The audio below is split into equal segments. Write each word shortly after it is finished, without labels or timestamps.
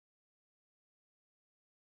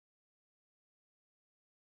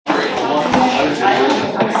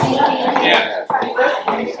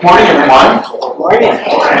Morning, everyone.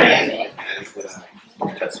 Morning.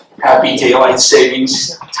 Happy Daylight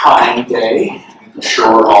Savings Time Day. I'm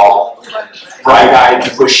sure we're all bright-eyed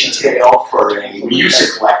and bushy-tailed for a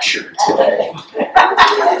music lecture today.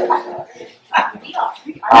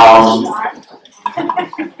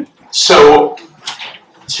 So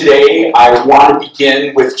today I want to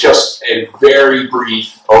begin with just a very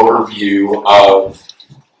brief overview of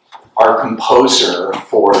our composer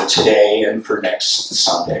for today and for next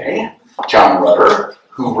Sunday, John Rutter,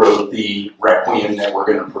 who wrote the Requiem that we're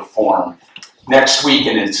going to perform next week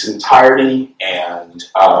in its entirety, and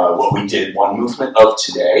what we did one movement of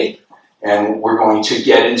today. And we're going to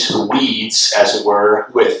get into the weeds, as it were,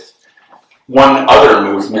 with one other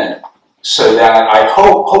movement, so that I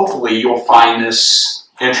hopefully you'll find this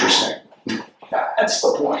interesting. That's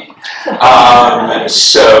the point.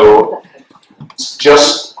 So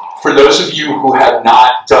just for those of you who have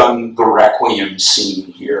not done the Requiem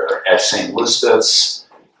scene here at St. Elizabeth's,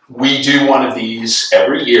 we do one of these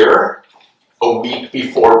every year, a week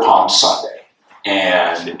before Palm Sunday.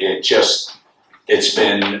 And it's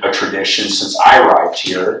been a tradition since I arrived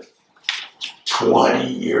here 20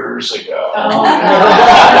 years ago. Oh.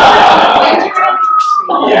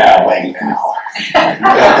 Yeah, like now.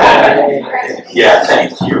 Yeah,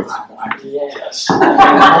 thank you. Yes.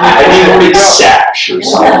 I need a big sash or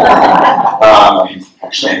something.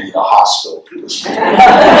 Actually, I need a hospital for this.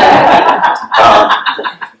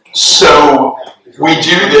 So we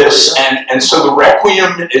do this, and so the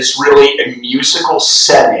Requiem is really a musical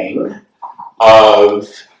setting of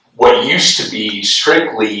what used to be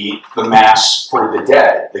strictly the Mass for the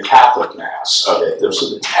Dead, the Catholic Mass of it. So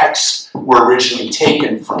the texts were originally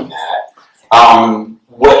taken from that.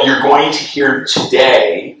 What you're going to hear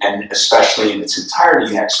today, and especially in its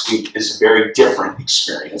entirety next week, is a very different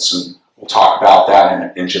experience, and we'll talk about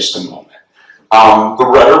that in just a moment. The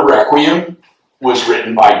Rutter Requiem was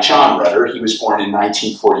written by John Rutter. He was born in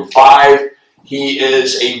 1945. He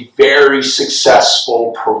is a very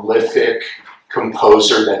successful, prolific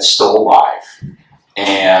composer that's still alive.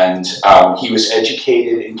 And he was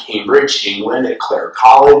educated in Cambridge, England, at Clare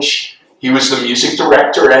College. He was the music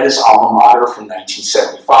director at his alma mater from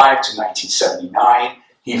 1975 to 1979.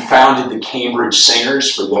 He founded the Cambridge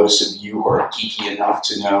Singers, for those of you who are geeky enough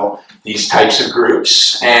to know these types of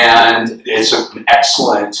groups. And it's an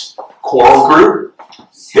excellent choral group.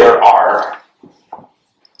 There are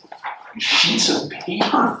sheets of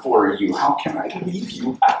paper for you. How can I leave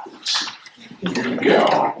you out? Here you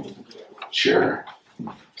go. Sure.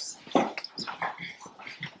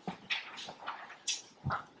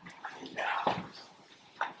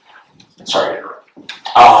 Sorry to interrupt.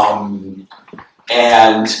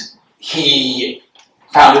 And he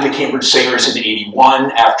founded the Cambridge Singers in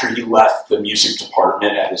 '81 after he left the music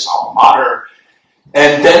department at his alma mater.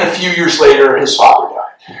 And then a few years later, his father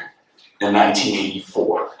died in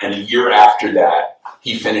 1984. And a year after that,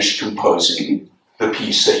 he finished composing the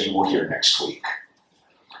piece that you will hear next week.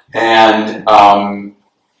 And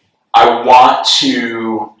I want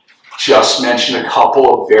to just mention a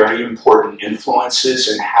couple of very important influences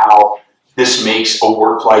and how this makes a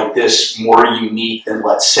work like this more unique than,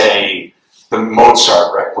 let's say, the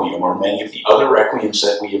Mozart Requiem or many of the other Requiems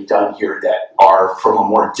that we have done here that are from a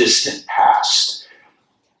more distant past.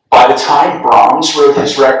 By the time Brahms wrote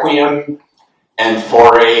his Requiem and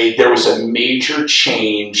Fauré, there was a major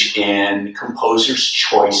change in composers'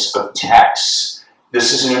 choice of texts.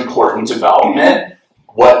 This is an important development.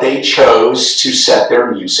 What they chose to set their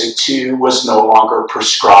music to was no longer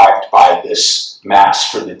prescribed by this Mass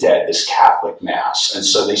for the Dead, this Catholic Mass. And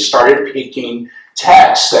so they started picking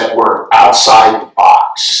texts that were outside the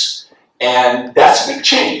box. And that's a big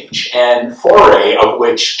change. And Fauré, of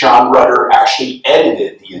which John Rutter actually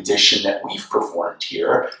edited the edition that we've performed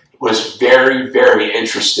here, was very, very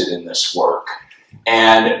interested in this work.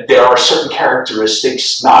 And there are certain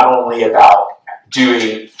characteristics not only about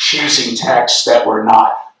choosing texts that were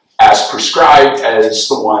not as prescribed as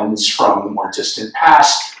the ones from the more distant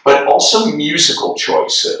past, but also musical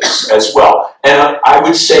choices as well. And I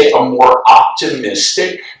would say a more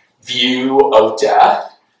optimistic view of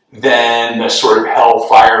death than the sort of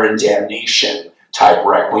hellfire and damnation type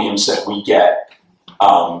requiems that we get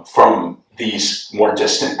from these more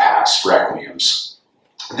distant past requiems.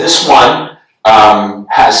 This one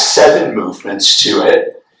has 7 movements to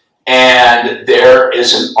it, and there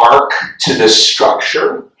is an arc to this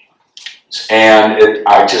structure. And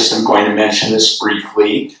I just am going to mention this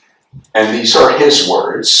briefly, and these are his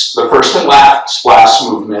words. The first and last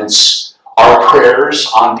movements are prayers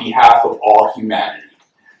on behalf of all humanity.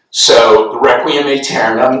 So the Requiem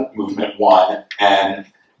Aeternam, movement 1, and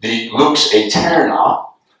The Lux Aeterna,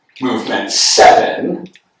 movement 7,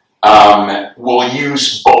 will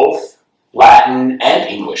use both Latin and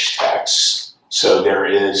English texts. So there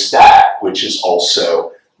is that, which is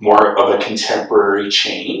also more of a contemporary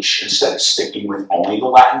change. Instead of sticking with only the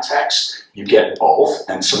Latin text, you get both.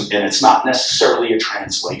 And it's not necessarily a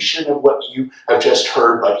translation of what you have just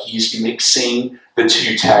heard, but he's mixing the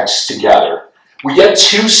two texts together. We get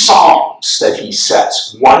 2 psalms that he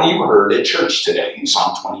sets. One you heard at church today,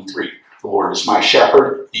 Psalm 23. The Lord is my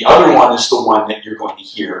shepherd. The other one is the one that you're going to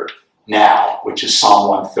hear now, which is Psalm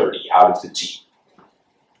 130, Out of the Deep.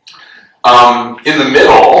 In the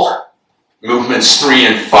middle, movements 3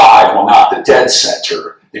 and 5, well, not the dead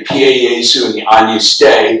center, the Pie Jesu and the Agnus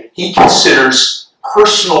Dei, he considers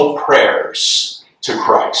personal prayers to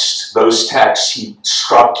Christ. Those texts, he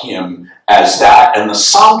struck him as that, and the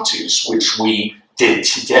Sanctus, which we did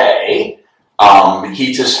today,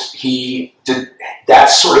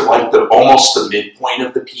 that's sort of like almost the midpoint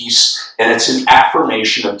of the piece, and it's an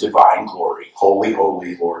affirmation of divine glory. Holy,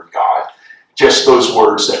 holy Lord God. Just those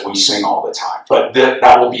words that we sing all the time. But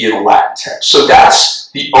that will be in a Latin text. So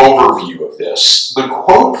that's the overview of this. The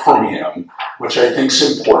quote from him, which I think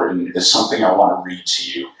is important, is something I want to read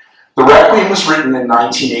to you. The Requiem was written in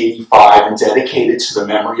 1985 and dedicated to the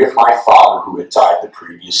memory of my father who had died the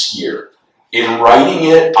previous year. In writing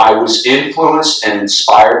it, I was influenced and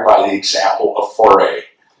inspired by the example of Fauré.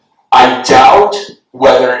 I doubt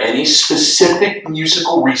whether any specific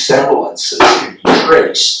musical resemblances can be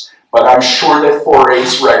traced, but I'm sure that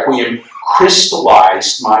Fauré's Requiem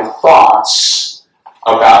crystallized my thoughts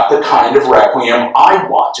about the kind of Requiem I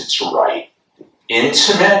wanted to write.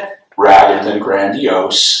 Intimate rather than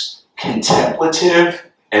grandiose, contemplative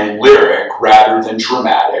and lyric rather than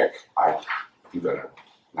dramatic. I'm going to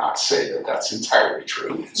not say that that's entirely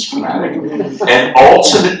true, it's dramatic. And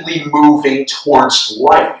ultimately moving towards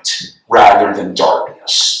light rather than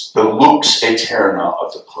darkness. The Lux Aeterna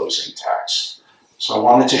of the closing text. So I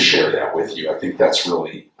wanted to share that with you. I think that's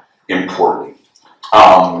really important.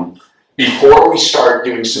 Before we start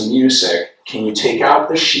doing some music, can you take out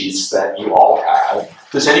the sheets that you all have?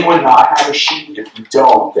 Does anyone not have a sheet? If you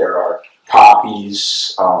don't, there are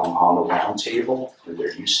copies on the round table, or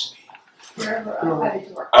there used to be. They're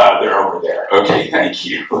over there. Okay, thank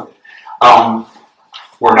you.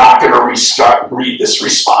 We're not going to read this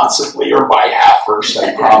responsively or by half first,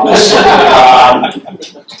 I promise.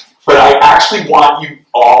 But I actually want you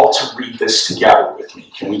all to read this together with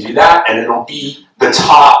me. Can we do that? And it'll be the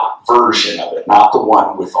top version of it, not the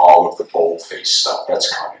one with all of the bold-faced stuff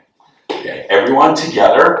that's coming. Okay, everyone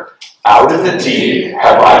together. Out of the deep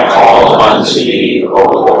have I called unto thee, O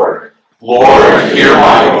Lord. Lord, hear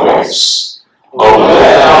my voice. O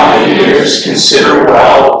let thine ears consider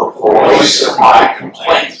well the voice of my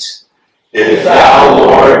complaint. If thou,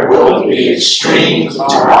 Lord, wilt be extreme to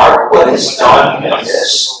mark what is done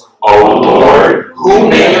amiss, O Lord, who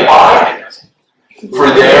may abide it?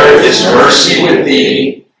 For there is mercy with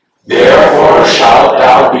thee, therefore shalt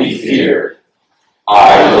thou be feared.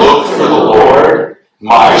 I look for the Lord,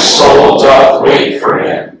 my soul doth wait for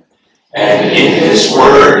him, and in his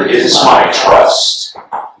word is my trust.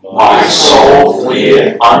 My soul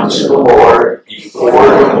fleeth unto the Lord before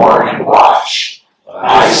the morning watch.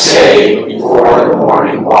 I say before the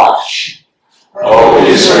morning watch. O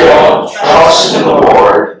Israel, trust in the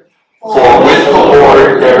Lord, for with the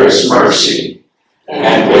Lord there is mercy,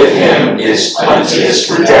 and with him is plenteous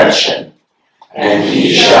redemption, and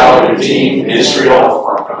he shall redeem Israel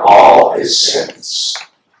from all his sins.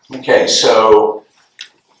 Okay, so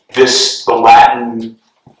the Latin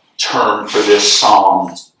term for this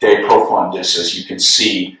psalm, De Profundis, as you can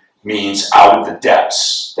see, means out of the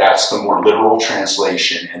depths. That's the more literal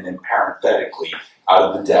translation, and then parenthetically, out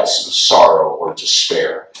of the depths of sorrow or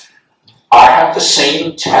despair. I have the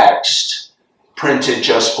same text printed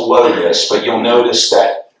just below this, but you'll notice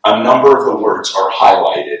that a number of the words are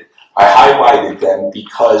highlighted. I highlighted them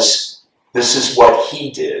because this is what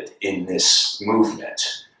he did in this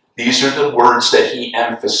movement. These are the words that he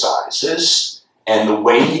emphasizes, and the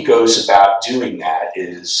way he goes about doing that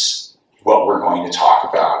is what we're going to talk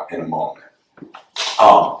about in a moment.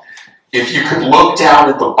 If you could look down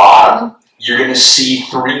at the bottom, you're going to see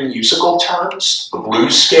 3 musical terms: the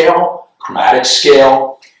blues scale, chromatic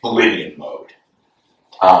scale, the Lydian mode.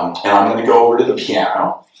 And I'm going to go over to the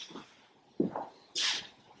piano.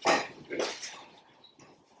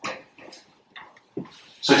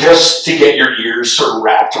 So just to get your ears sort of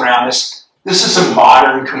wrapped around this, this is a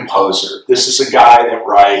modern composer. This is a guy that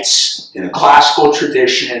writes in a classical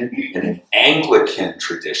tradition, in an Anglican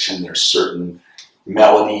tradition. There's certain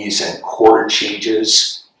melodies and chord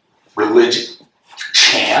changes.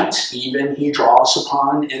 Chant, even, he draws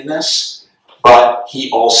upon in this, but he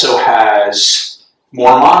also has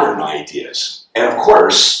more modern ideas. And of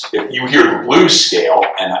course, if you hear the blues scale,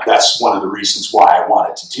 and that's one of the reasons why I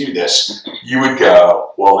wanted to do this, you would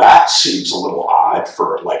go, well, that seems a little odd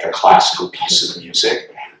for like a classical piece of music.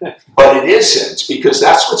 But it isn't, because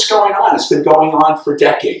that's what's going on. It's been going on for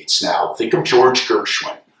decades now. Think of George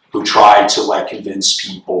Gershwin, who tried to like convince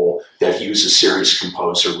people that he was a serious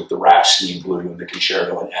composer with the Rhapsody in Blue and the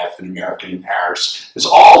Concerto in F and American in Paris. It's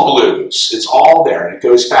all blues. It's all there, and it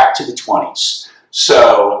goes back to the 20s.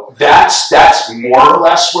 So that's more or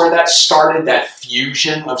less where that started, that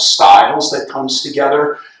fusion of styles that comes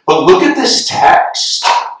together. But look at this text.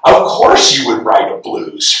 Of course you would write a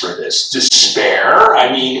blues for this. Despair.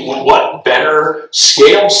 I mean, what better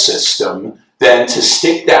scale system than to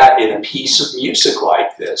stick that in a piece of music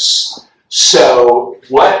like this? So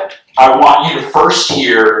what I want you to first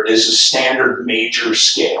hear is a standard major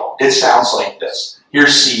scale. It sounds like this.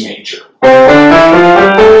 Here's C major.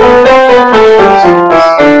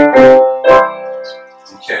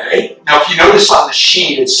 Okay. Now, if you notice on the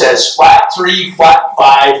sheet, it says flat 3, flat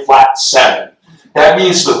 5, flat 7. That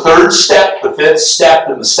means the third step, the fifth step,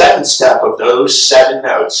 and the seventh step of those 7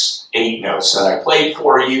 notes, 8 notes that I played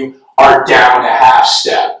for you, are down a half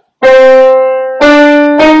step.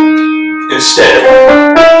 Instead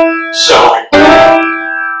of, so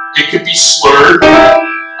it could be slurred.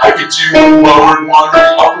 I could do the lowered one or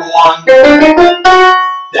the upper one.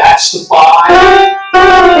 That's the 5.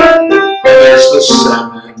 And there's the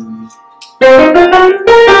 7.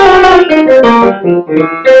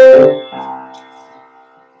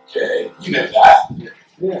 Okay, you know that.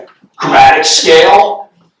 Yeah. Chromatic scale,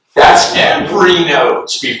 that's every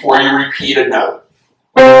note before you repeat a note.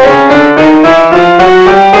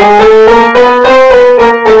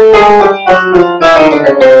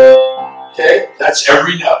 Okay, that's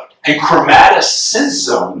every note. And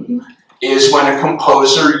chromaticism is when a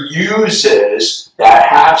composer uses that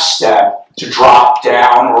half step to drop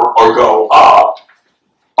down or go up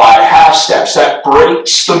by half steps. That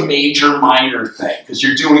breaks the major minor thing, because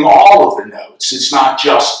you're doing all of the notes. It's not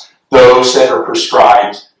just those that are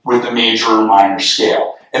prescribed with the major or minor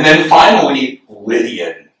scale. And then finally,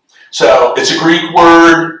 Lydian. So it's a Greek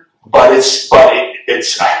word, but I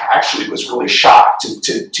actually was really shocked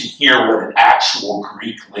to hear what an actual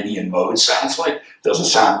Greek Lydian mode sounds like. It doesn't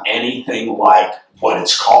sound anything like what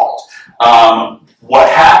it's called. What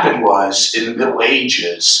happened was, in the Middle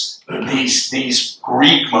Ages, these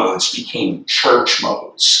Greek modes became church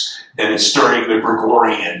modes. And it's during the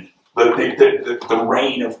Gregorian, the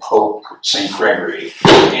reign of Pope St. Gregory.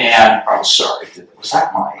 And, I'm sorry, was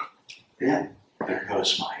that my, yeah, there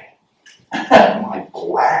goes my, my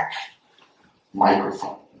black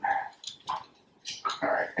microphone. All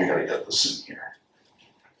right, I gotta get this in here.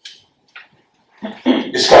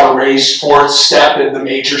 It's got a raised 4th step in the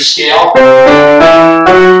major scale.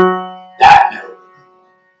 That note.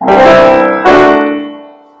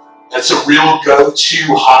 That's a real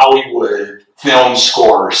go-to Hollywood film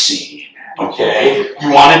score scene, okay? You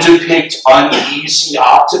want to depict uneasy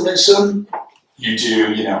optimism? You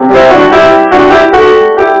do, you know.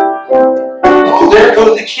 Oh, there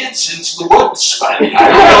go the kids into the woods. I don't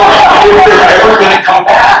know if they're ever going to come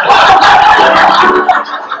back.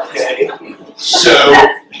 Okay, so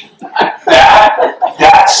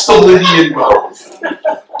that's the Lydian mode.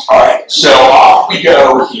 All right, so off we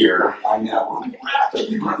go here. I know we're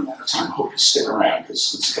rapidly running out of time. I hope you stick around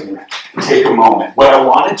because it's going to take a moment. What I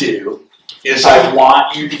want to do is I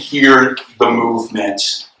want you to hear the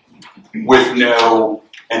movement with no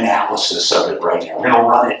analysis of it right now. We're going to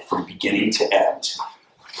run it from beginning to end.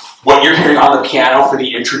 What you're hearing on the piano for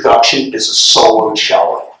the introduction is a solo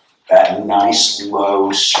cello, that nice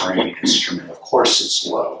low string instrument. Of course it's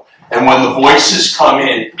low. And when the voices come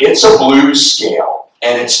in, it's a blues scale,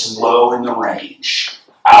 and it's low in the range.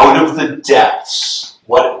 Out of the depths,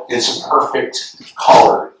 it's a perfect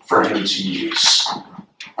color for him to use.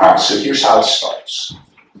 All right, so here's how it starts.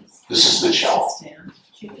 This is the cello.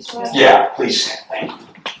 Yeah, please stand. Thank you.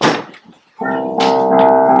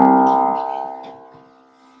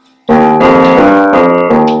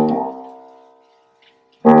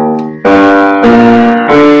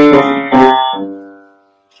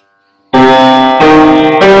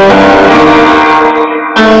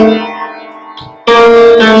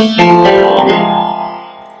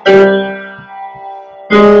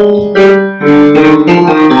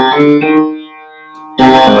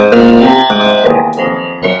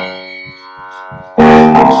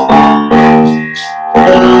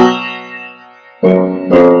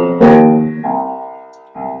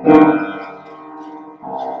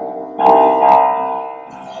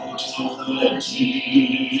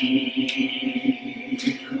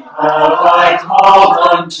 have I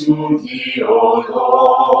called unto thee, O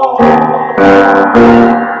Lord.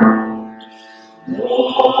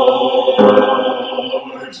 Lord,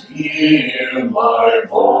 hear my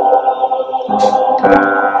voice.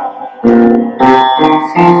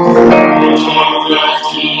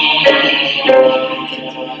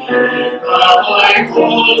 Have I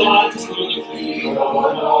called unto thee, O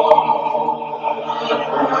Lord,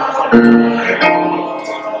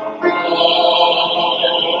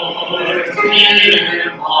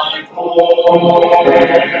 hear my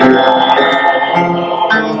voice.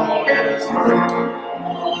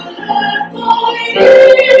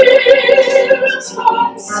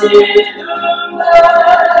 Consider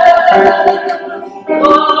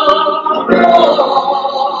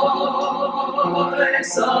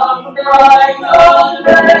voice of thine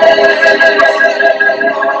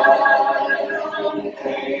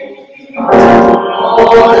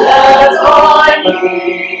oh, let thy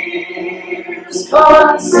ears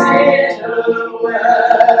consider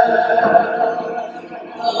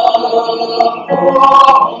voice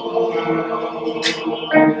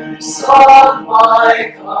of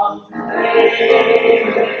my complaint.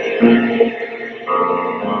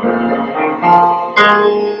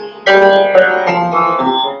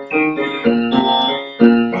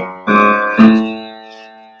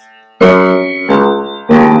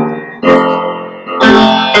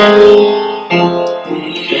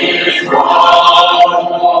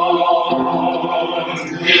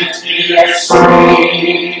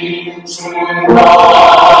 Streams to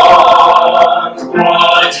God,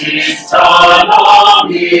 what is done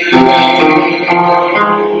on me?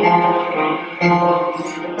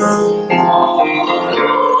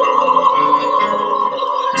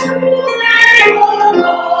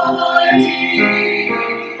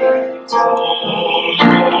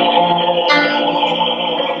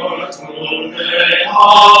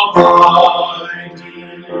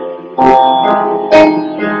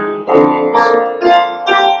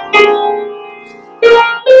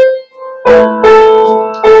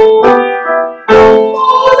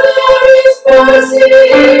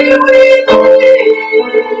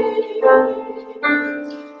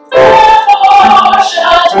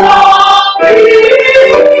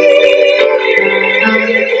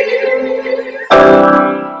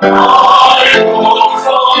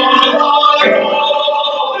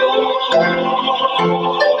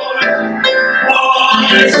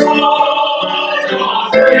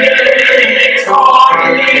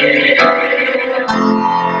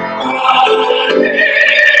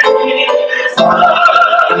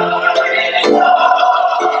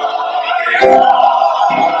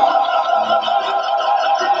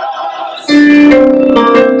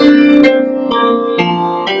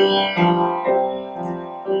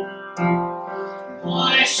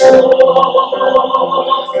 My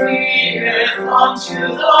soul feareth unto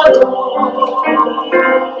the Lord.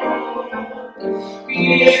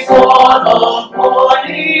 Before the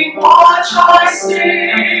morning watch I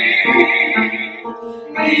sing.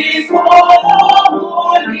 Before the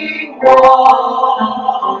morning watch.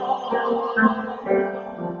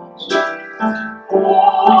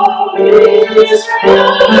 Oh,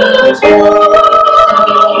 Israel,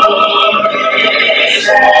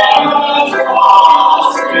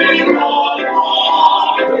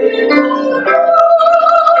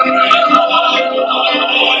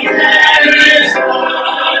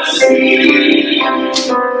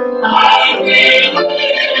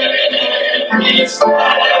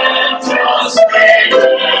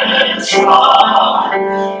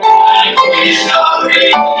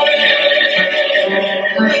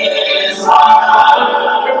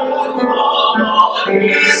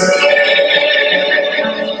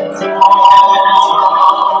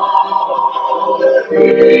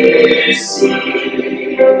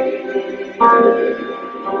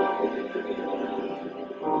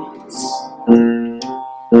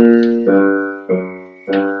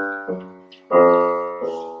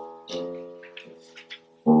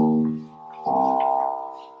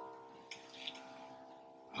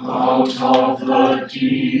 out of the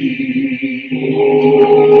deep,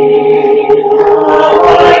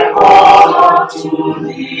 I call unto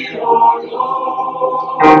thee, O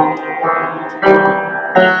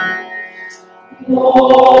Lord,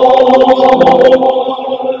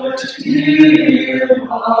 hear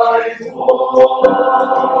my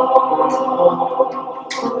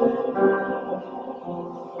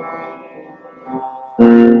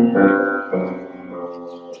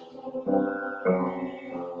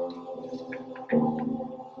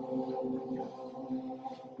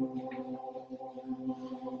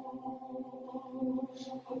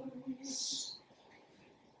voice.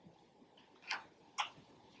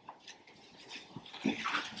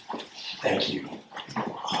 Thank you.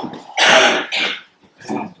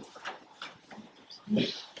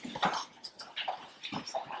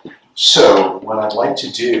 So what I'd like to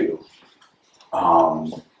do, I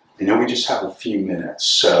know we just have a few minutes,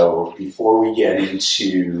 so before we get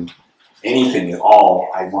into anything at all,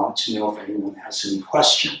 I want to know if anyone has any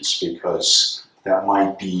questions, because that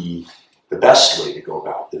might be the best way to go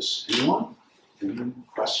about this. Anyone? Any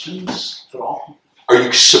questions at all? Are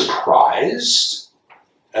you surprised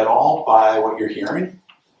at all by what you're hearing?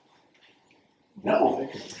 No.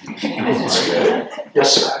 That's good.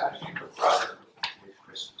 Yes, sir.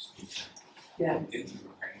 Yeah.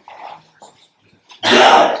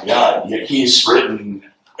 He's written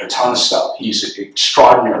a ton of stuff. He's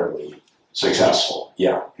extraordinarily successful.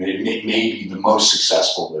 Yeah, maybe the most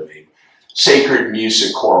successful living sacred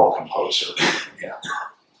music choral composer. Yeah.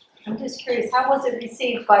 I'm just curious, how was it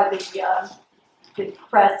received by the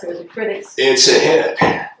press or the critics? It's a hit,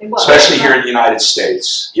 especially here in the United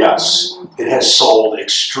States. Yes, it has sold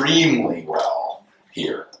extremely well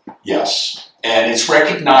here. Yes, and it's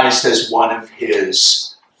recognized as one of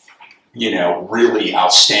his, really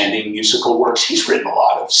outstanding musical works. He's written a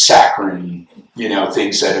lot of saccharine,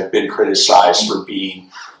 things that have been criticized for being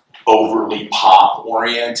overly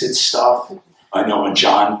pop-oriented stuff. I know when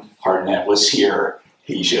John Hartnett was here,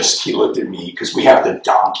 he looked at me, because we have the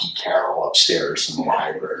Donkey Carol upstairs in the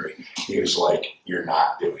library. He was like, "You're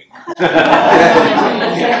not doing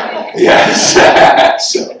that." Yes.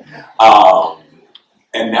 So,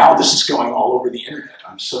 and now this is going all over the internet.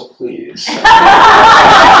 I'm so pleased.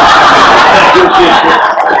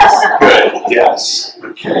 Good. Yes.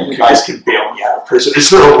 Okay. You guys can bail me out of prison. Is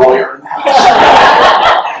there a lawyer in the house?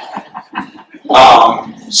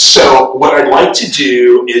 So what I'd like to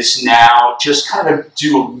do is now just kind of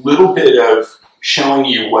do a little bit of showing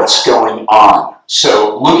you what's going on.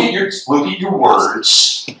 So look at your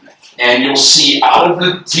words, and you'll see out of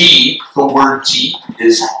the deep, the word deep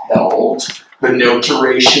is held. The note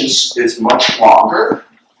duration is much longer,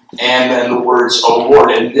 and then the words "O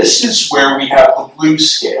Lord," and this is where we have the blues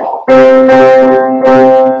scale.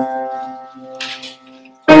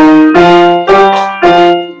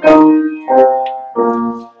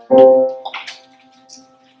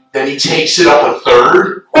 Then he takes it up a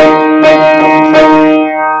third.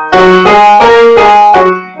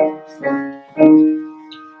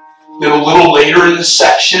 Then a little later in the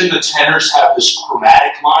section, the tenors have this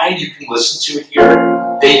chromatic line. You can listen to it here.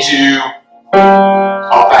 They do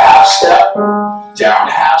up a half step, down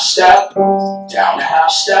a half step, down a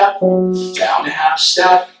half step, down a half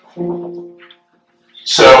step.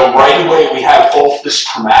 So right away we have both this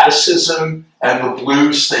chromaticism and the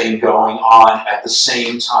blues thing going on at the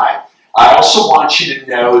same time. I also want you to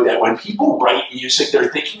know that when people write music, they're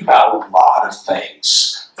thinking about a lot of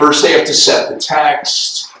things. First, they have to set the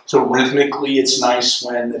text. So rhythmically, it's nice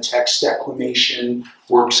when the text declamation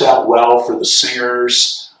works out well for the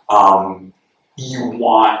singers.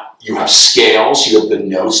 You have scales, you have the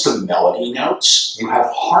notes, the melody notes. You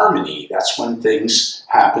have harmony. That's when things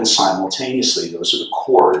happen simultaneously. Those are the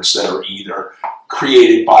chords that are either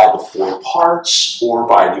created by the four parts or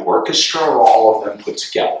by the orchestra, or all of them put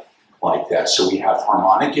together like that. So we have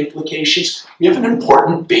harmonic implications. We have an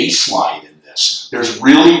important bass line in this. There's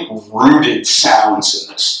really rooted sounds in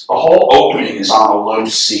this. The whole opening is on a low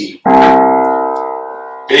C.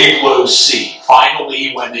 Big low C.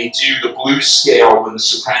 Finally, when they do the blues scale, when the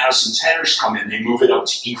sopranos and tenors come in, they move it up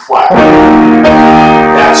to E flat.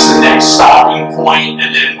 That's the next stopping point,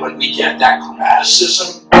 and then when we get that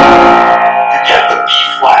chromaticism, you get the B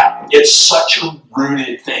flat. It's such a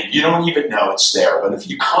rooted thing. You don't even know it's there, but if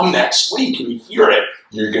you come next week and you hear it,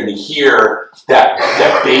 you're going to hear that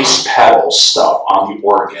bass pedal stuff on the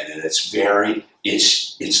organ, and it's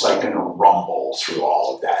like going to rumble through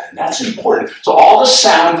all of that, and that's important. So all the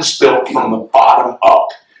sound is built from the bottom up,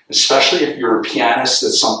 especially if you're a pianist.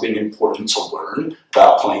 That's something important to learn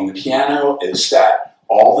about playing the piano, is that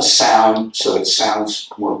all the sound, so it sounds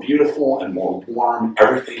more beautiful and more warm,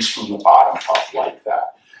 everything's from the bottom up like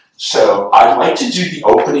that. So I'd like to do the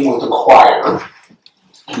opening with the choir.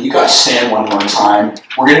 Can you guys stand one more time?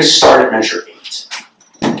 We're going to start at measure 8.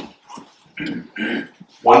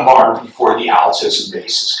 One bar before the altos and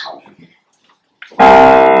basses come in. Out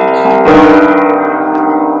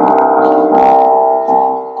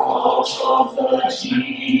of the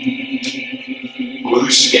deep blue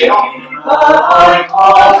scale, I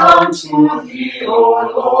call unto thee, O Lord.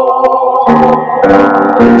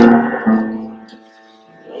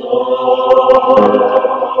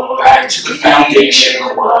 Back to the foundation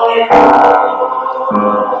chord.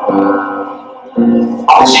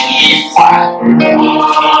 Onto E flat.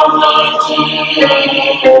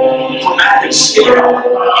 Chromatic. scale.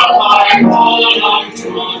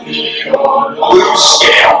 Blues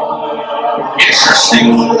scale. Interesting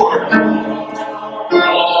chord.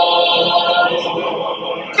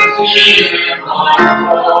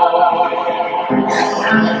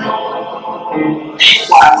 B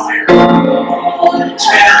flat minor.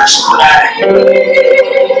 Tenor's chromatic.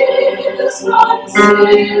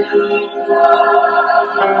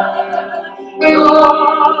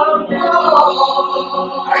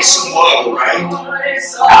 Nice and low, right?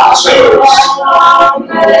 Altos.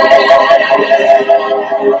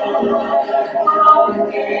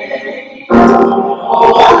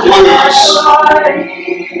 More blues.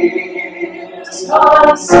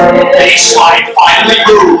 Bass line finally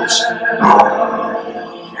moves.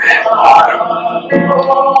 And bottom.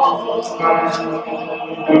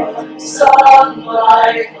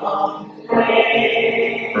 Sunlight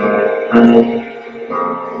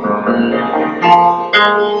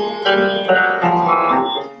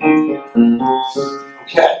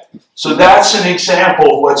Okay, so that's an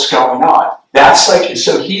example of what's going on. That's like,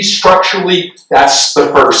 so he's structurally, that's the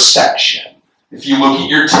first section. If you look at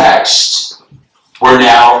your text, we're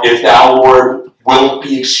now, if thou, Lord, wilt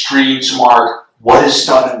be extreme to mark, what is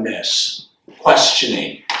done amiss?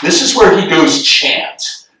 Questioning. This is where he goes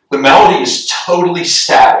chant. The melody is totally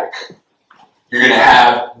static. You're going to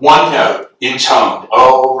have one note intoned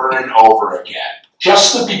over and over again.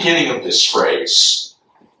 Just the beginning of this phrase.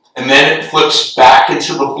 And then it flips back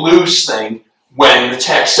into the blues thing when the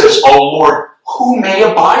text says, oh Lord, who may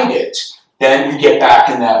abide it? Then we get back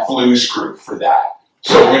in that blues group for that.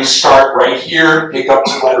 So we're going to start right here, pick up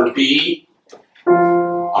to letter B.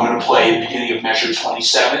 I'm going to play the beginning of measure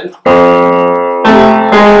 27.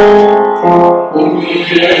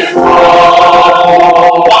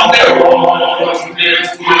 One note.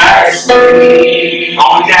 Nice.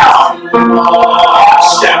 Going down. Half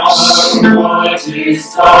steps.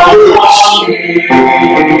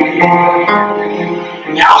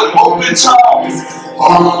 Now it opens up.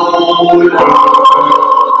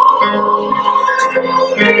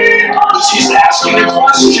 She's asking a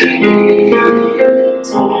question.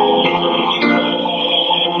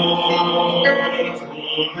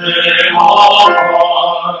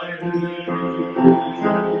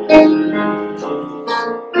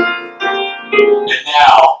 And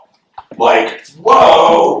now, like,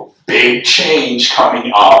 whoa, big change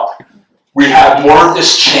coming up. We have more of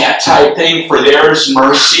this chant type thing. For there's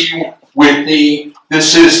mercy with the,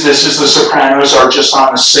 this is the sopranos are just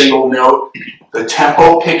on a single note. The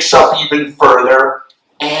tempo picks up even further,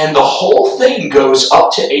 and the whole thing goes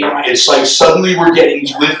up to A. It's like suddenly we're getting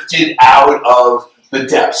lifted out of the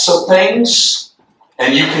depths of things,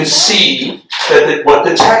 and you can see that what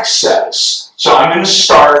the text says. So I'm going to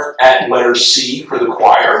start at letter C for the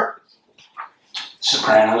choir,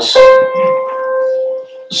 sopranos.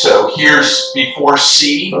 So here's before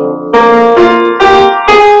C, new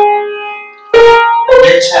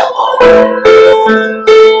tempo.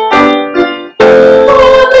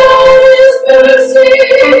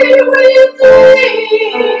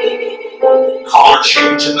 Color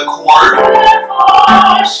change in the chord.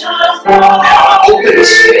 Now it opens.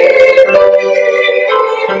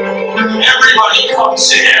 Everybody comes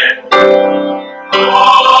in.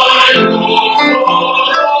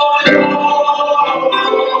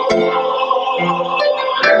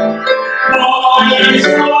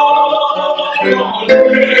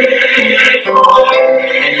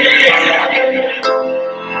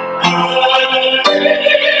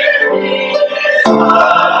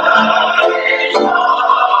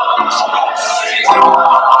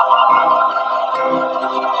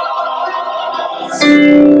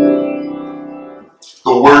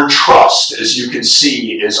 The word trust, as you can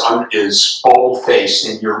see, is bold-faced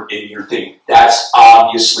in your thing. That's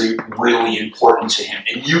obviously really important to him.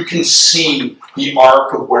 And you can see the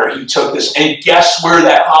arc of where he took this. And guess where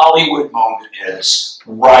that Hollywood moment is?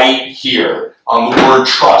 Right here on the word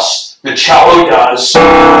trust. The cello does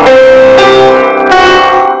that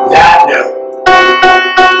note.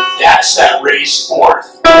 That's that raised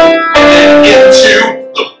fourth. And then into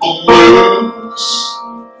the blues.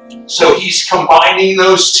 So he's combining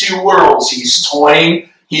those two worlds. He's toying.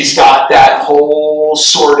 He's got that whole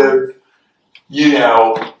sort of, you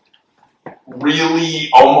know, really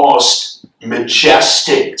almost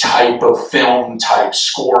majestic type of film type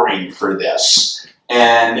scoring for this.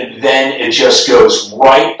 And then it just goes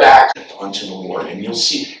right back onto the Lord. And you'll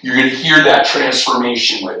see, you're going to hear that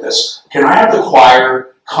transformation with this. Can I have the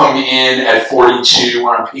choir come in at 42?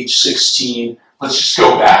 We're on page 16. Let's just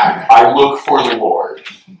go back. I look for the Lord.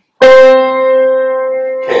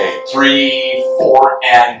 Okay, 3, 4,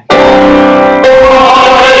 and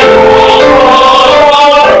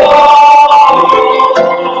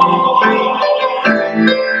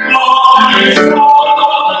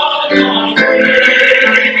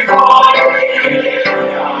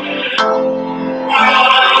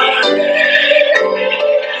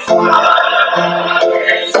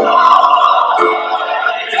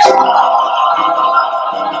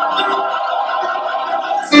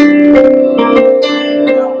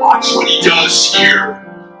watch what he does here.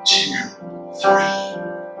 2, 3.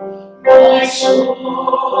 My soul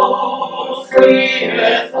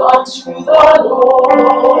fleeth unto the Lord.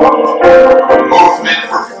 Movement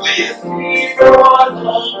for fleeth. Before the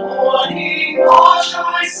morning watch I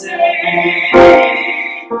say,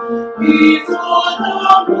 before the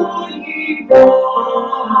morning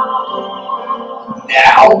dawn.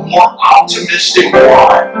 Now, more optimistic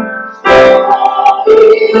one.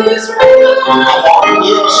 Israel, Go on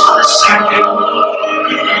blues for a second.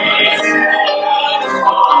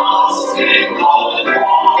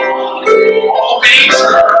 All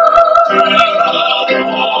major.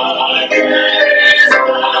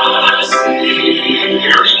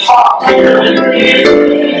 Very pop here.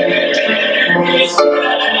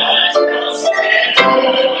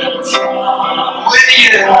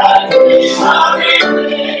 Lydia.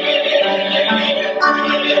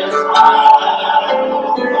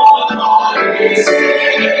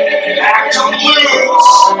 Back to blues.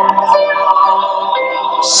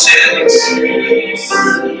 Sins.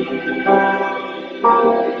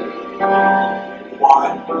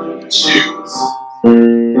 1, 2.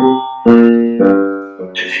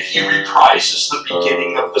 And then he reprises the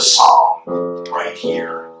beginning of the song right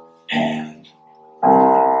here. And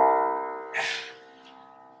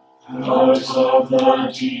out of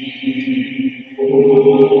the deep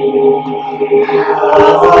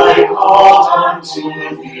have I called unto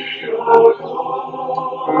thee, O Lord.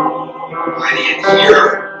 Lydia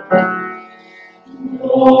here.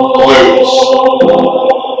 Blues.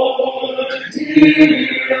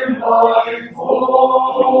 Hear my voice.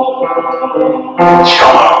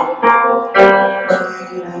 Cello.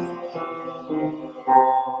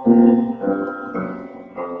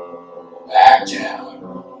 Back down,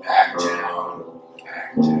 back down, back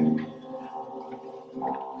down.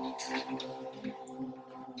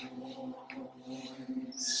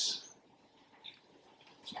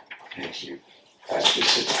 Thank you. That's good.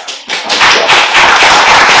 Sit down.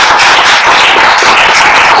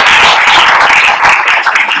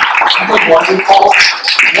 Wonderful.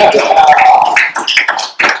 Yeah.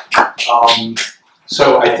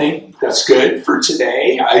 So I think that's good for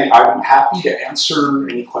today. I'm happy to answer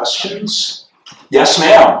any questions. Yes,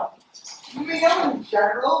 ma'am. Do we know in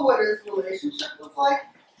general what his relationship was like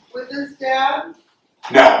with his dad?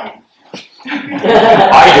 No,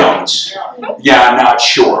 I don't. Yeah, I'm not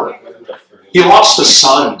sure. He lost a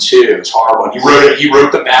son too. It's horrible. He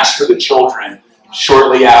wrote the Mass for the Children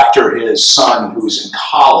shortly after his son, who was in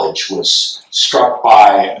college, was struck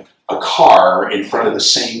by a car in front of the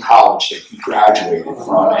same college that he graduated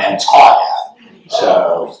from and taught at.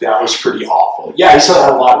 So that was pretty awful. Yeah, he still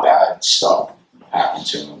had a lot of bad stuff happen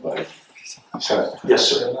to him. But so yes,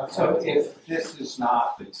 sir. So if this is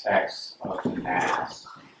not the text of the Mass,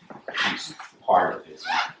 it's part of it,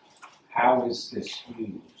 how is this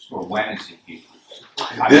used, or when is it used?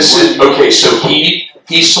 This is, okay, so he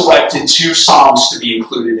selected 2 psalms to be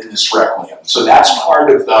included in this Requiem. So that's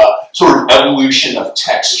part of the sort of evolution of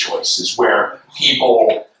text choices, where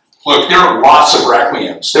people, look, there are lots of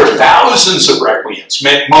Requiems. There are thousands of Requiems.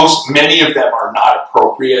 Many of them are not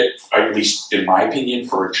appropriate, at least in my opinion,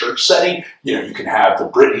 for a church setting. You know, you can have the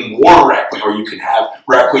Britain War Requiem, or you can have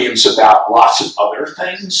Requiems about lots of other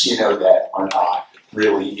things, you know, that are not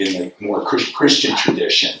really in the more Christian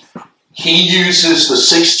tradition. He uses the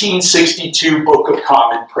 1662 Book of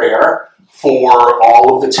Common Prayer for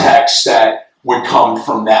all of the texts that would come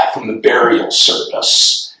from that, from the burial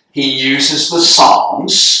service. He uses the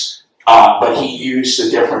Psalms, but he used a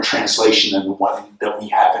different translation than the one that we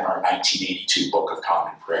have in our 1982 Book of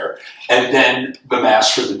Common Prayer. And then the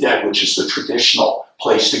Mass for the Dead, which is the traditional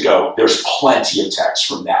place to go. There's plenty of text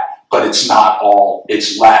from that, but it's not all,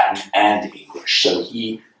 it's Latin and English. So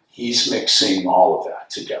he's mixing all of that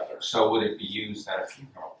together. So would it be used at a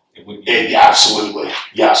funeral? It would be. Absolutely,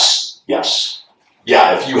 yes, yes.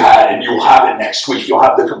 Yeah, if you had, and you'll have it next week, you'll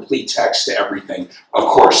have the complete text to everything, of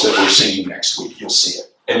course, that we're singing next week. You'll see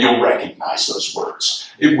it, and you'll recognize those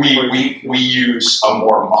words. We use a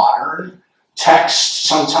more modern text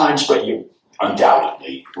sometimes, but you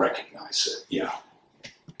undoubtedly recognize it, yeah.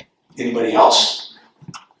 Anybody else?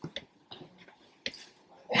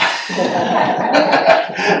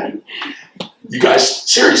 You guys,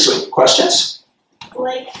 seriously, questions?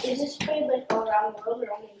 Like, is this played like all around the world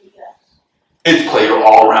or only in the US? It's played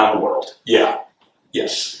all around the world. Yeah.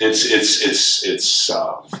 Yes. It's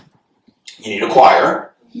you need a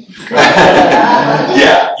choir.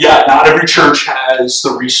 Yeah. Not every church has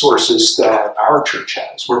the resources that our church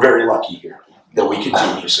has. We're very lucky here that we can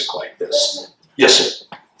do music like this. Yes, sir.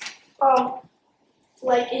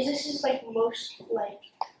 Like, is this his like most like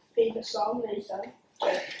famous song that he's done?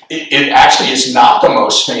 It actually is not the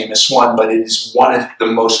most famous one, but it is one of the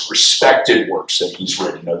most respected works that he's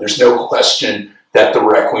written. No, there's no question that the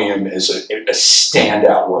Requiem is a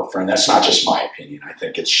standout work for him. That's not just my opinion. I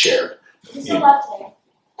think it's shared. Is he still alive today?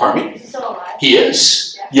 Pardon me? Is he still alive? He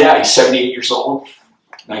is. Yeah, he's 78 years old.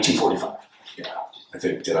 1945. Yeah. I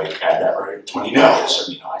think, did I add that right? 20? No,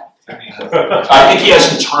 79. I think he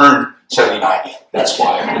hasn't turned 79 yet. That's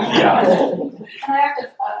why. Yeah. Can I have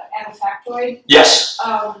to add a factoid? Yes.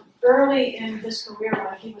 Early in his career,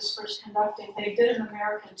 when he was first conducting, they did an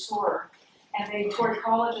American tour, and they toured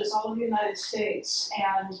colleges all over the United States,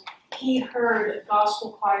 and he heard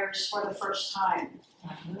gospel choirs for the first time,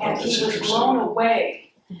 and he was blown away.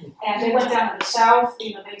 And they went down to the South,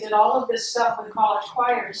 you know, they did all of this stuff with college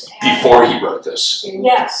choirs. And Before he wrote this.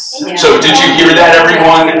 yes. Yeah. So did you hear that,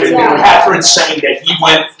 everyone? Yeah. Catherine's saying that he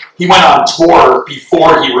went on tour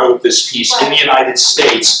before he wrote this piece in the United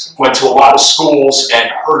States, went to a lot of schools and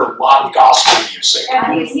heard a lot of gospel music.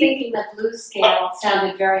 I was thinking the blues scale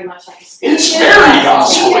sounded very much like a speech. It's very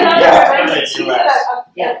gospel,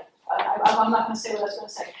 Yeah. I'm not going to say what I was going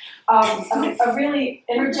to say. A really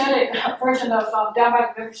energetic version of Down by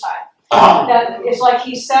the Riverside. That is like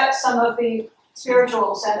he set some of the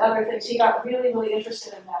spirituals and other things. He got really, really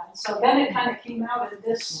interested in that. And so then it kind of came out in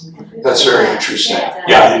this. That's very interesting.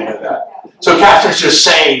 Yeah, I didn't know that. So Catherine's just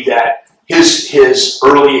saying that his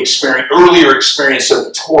earlier experience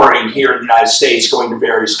of touring here in the United States, going to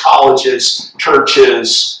various colleges,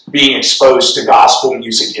 churches, being exposed to gospel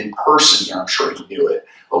music in person here, I'm sure he knew it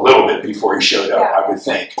a little bit before he showed up, I would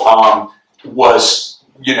think, was,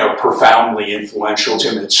 you know, profoundly influential to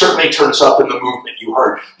him. It certainly turns up in the movement you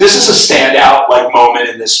heard. This is a standout like moment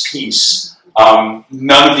in this piece. None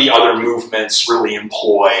of the other movements really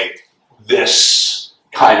employ this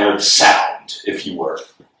kind of sound, if you were.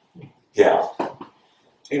 Yeah.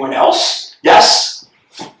 Anyone else? Yes?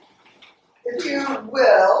 If you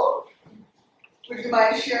will, would you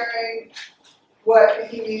mind sharing what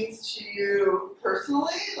he means to you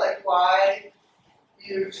personally? Like why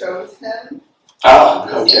you chose him?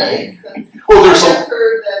 Oh, okay. Well, there's I've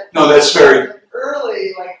heard that no, that's very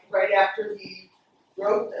early, like right after he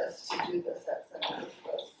wrote this, to do this at Center.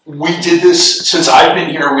 We did this, since I've been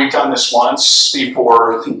here, we've done this once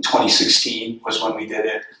before, I think 2016 was when we did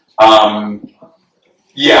it.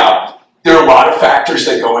 Yeah, there are a lot of factors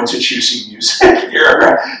that go into choosing music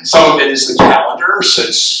here. Some of it is the calendar,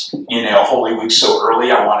 since, you know, Holy Week's so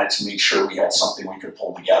early, I wanted to make sure we had something we could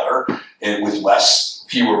pull together and with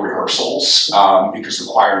fewer rehearsals, because the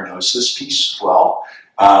choir knows this piece well,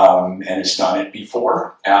 and has done it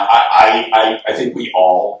before. I think we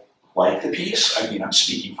all like the piece. I mean, I'm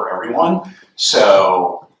speaking for everyone.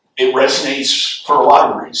 So it resonates for a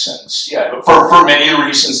lot of reasons. Yeah, but for many of the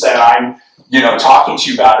reasons that I'm, you know, talking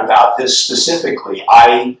to you about this specifically,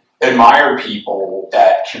 I admire people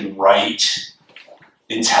that can write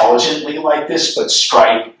intelligently like this, but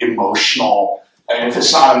strike emotional. And if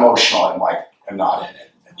it's not emotional, I'm not in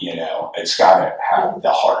it. You know, it's got to have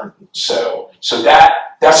the heart. So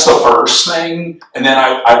that's the first thing. And then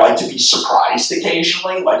I like to be surprised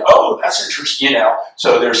occasionally, like, oh, that's interesting, you know.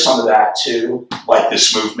 So there's some of that too. Like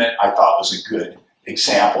this movement, I thought was a good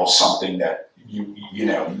example of something that you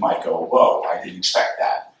know, you might go, whoa, I didn't expect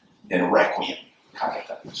that in a Requiem kind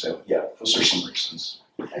of thing. So yeah, those are some reasons.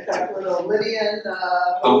 Like that little Lydian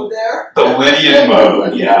mode there. The Lydian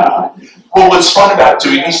mode, yeah. Well, what's fun about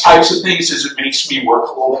doing these types of things is it makes me work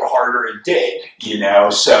a little bit harder and dig, you know,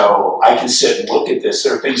 so I can sit and look at this.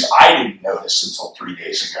 There are things I didn't notice until 3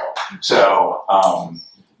 days ago. So,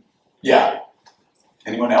 yeah.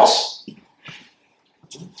 Anyone else?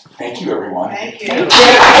 Thank you, everyone. Thank you.